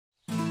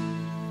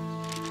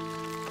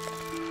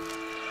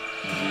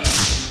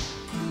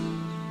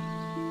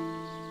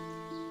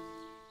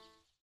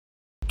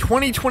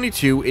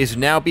2022 is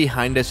now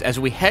behind us as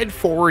we head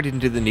forward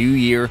into the new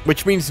year,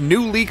 which means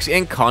new leaks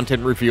and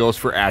content reveals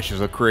for Ashes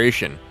of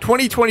Creation.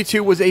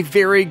 2022 was a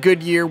very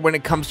good year when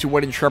it comes to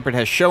what Intrepid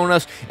has shown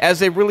us, as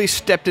they really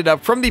stepped it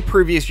up from the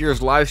previous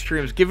year's live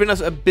streams, giving us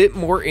a bit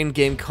more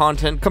in-game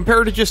content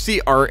compared to just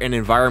the art and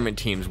environment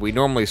teams we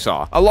normally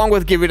saw, along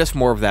with giving us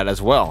more of that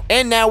as well.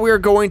 And now we are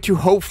going to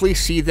hopefully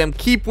see them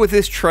keep with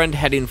this trend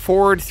heading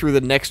forward through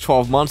the next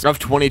 12 months of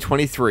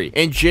 2023,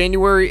 and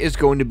January is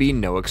going to be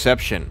no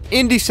exception.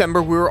 In December,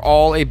 we were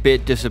all a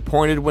bit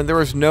disappointed when there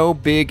was no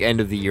big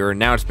end of the year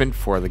announcement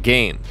for the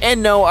game.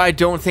 And no, I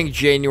don't think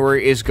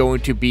January is going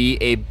to be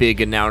a big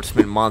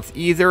announcement month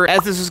either,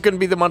 as this is going to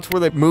be the month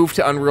where they move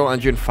to Unreal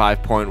Engine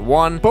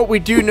 5.1, but we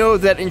do know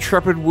that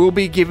Intrepid will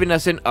be giving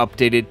us an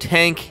updated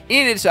tank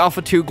in its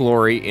Alpha 2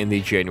 glory in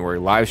the January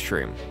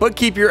livestream. But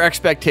keep your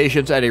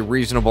expectations at a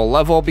reasonable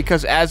level,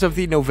 because as of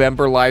the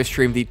November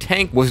livestream, the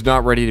tank was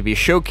not ready to be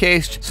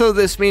showcased, so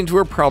this means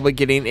we're probably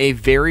getting a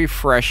very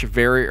fresh,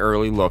 very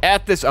early look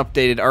at this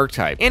updated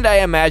archetype, and I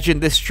imagine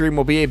this stream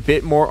will be a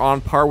bit more on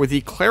par with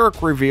the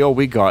cleric reveal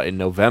we got in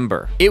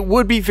November. It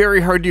would be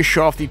very hard to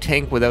show off the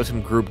tank without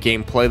some group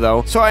gameplay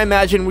though, so I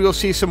imagine we will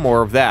see some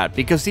more of that,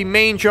 because the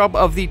main job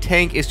of the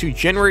tank is to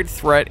generate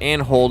threat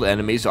and hold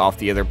enemies off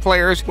the other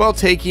players while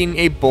taking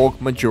a bulk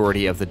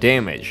majority of the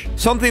damage.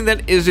 Something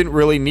that isn't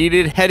really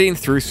needed heading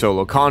through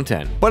solo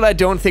content, but I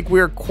don't think we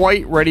are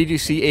quite ready to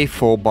see a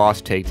full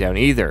boss takedown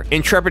either.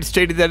 Intrepid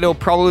stated that it'll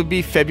probably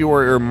be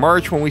February or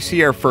March when we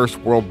see our first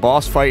world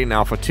boss fight in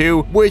Alpha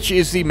 2, which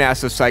is the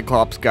massive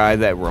Cyclops guy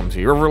that roams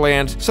the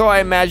Riverlands, so I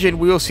imagine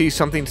we will see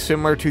something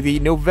similar to the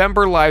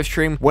November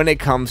livestream when it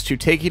comes to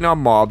taking on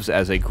mobs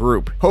as a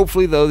group.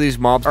 Hopefully though, these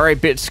mobs are a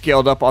bit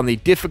scaled up on the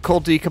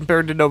difficulty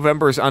compared to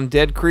November's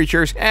undead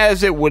creatures,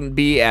 as it wouldn't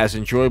be as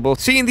enjoyable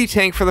seeing the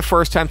tank for the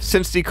first time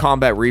since the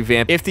combat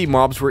revamp if the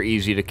mobs were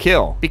easy to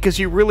kill, because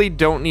you really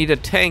don't need a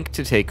tank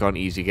to take on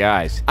easy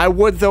guys. I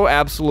would though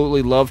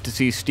absolutely love to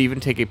see Steven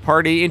take a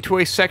party into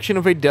a section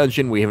of a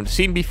dungeon we haven't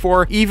seen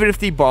before, even if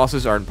the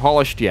bosses aren't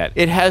polished yet.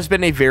 It has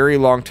been a very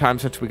long time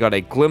since we got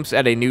a glimpse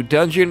at a new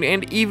dungeon,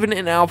 and even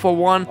in Alpha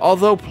 1,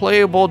 although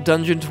playable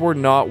dungeons were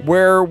not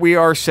where we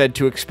are said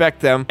to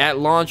expect them at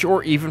launch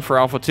or even for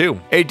Alpha 2.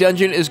 A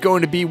dungeon is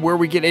going to be where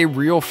we get a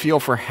real feel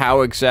for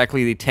how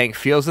exactly the tank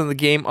feels in the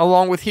game,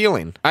 along with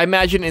healing. I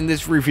imagine in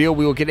this reveal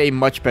we will get a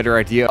much better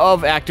idea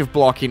of active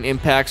blocking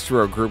impacts through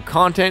our group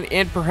content,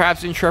 and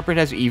perhaps Intrepid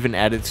has even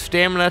added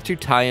stamina to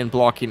tie in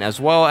blocking, as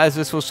well, as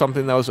this was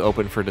something that was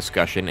open for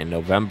discussion in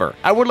November.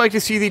 I would like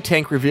to see the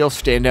tank reveal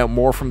stand out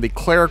more from the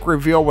cleric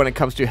reveal when it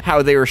comes to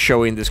how they are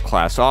showing this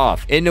class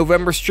off. In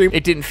November's stream,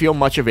 it didn't feel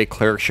much of a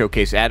cleric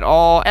showcase at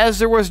all, as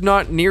there was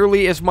not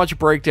nearly as much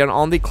breakdown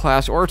on the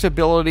class or its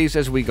abilities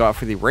as we got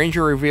for the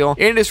ranger reveal,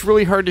 and it's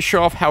really hard to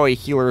show off how a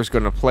healer is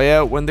going to play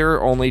out when there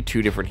are only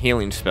two different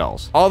healing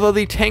spells. Although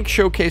the tank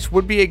showcase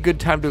would be a good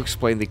time to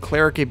explain the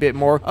cleric a bit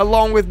more,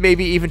 along with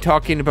maybe even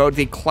talking about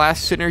the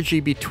class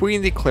synergy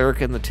between the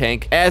cleric and the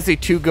tank, as the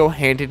two go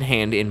hand in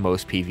hand in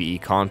most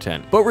PvE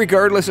content. But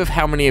regardless of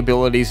how many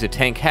abilities the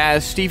tank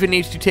has, Steven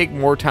needs to take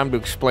more time to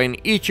explain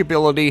each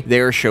ability they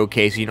are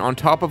showcasing, on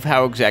top of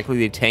how exactly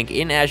the tank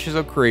in Ashes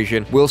of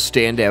Creation will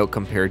stand out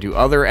compared to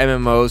other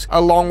MMOs,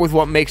 along with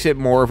what makes it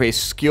more of a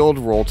skilled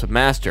role to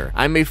master.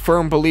 I'm a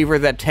firm believer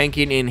that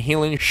tanking and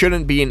healing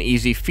shouldn't be an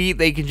easy feat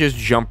they can just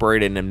jump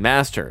right in and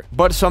master,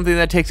 but something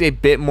that takes a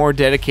bit more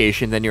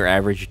dedication than your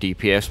average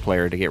DPS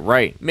player to get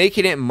right,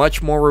 making it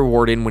much more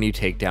rewarding when you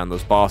take down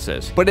those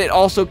bosses. But it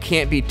also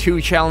can't be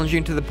too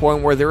challenging to the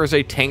point where there is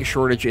a tank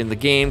shortage in the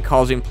game,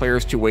 causing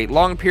players to wait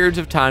long periods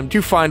of time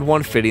to find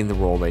one fitting the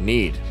role they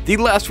need. The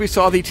last we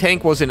saw the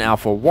tank was in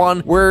Alpha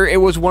 1, where it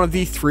was one of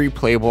the 3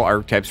 playable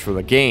archetypes for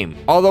the game.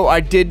 Although I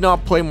did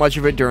not play much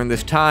of it during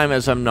this time,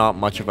 as I'm not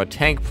much of a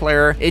tank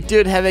player, it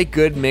did have a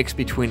good mix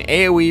between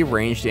AoE,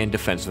 ranged, and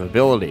defensive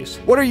abilities.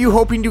 What are you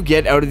hoping to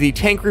get out of the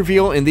tank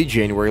reveal in the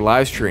January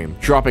livestream?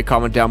 Drop a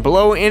comment down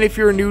below, and if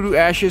you're new to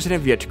Ashes and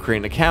have yet to create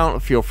an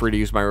account, feel free to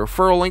use my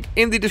referral link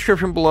in the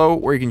description below,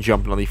 where you can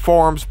jump in on the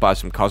forums, buy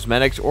some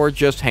cosmetics, or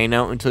just hang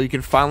out until you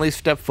can finally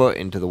step foot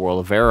into the world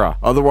of Era.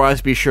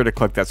 Otherwise, be sure to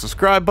click that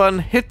subscribe button,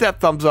 hit that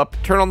thumbs up,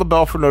 turn on the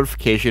bell for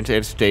notifications,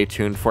 and stay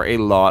tuned for a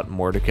lot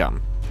more to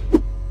come.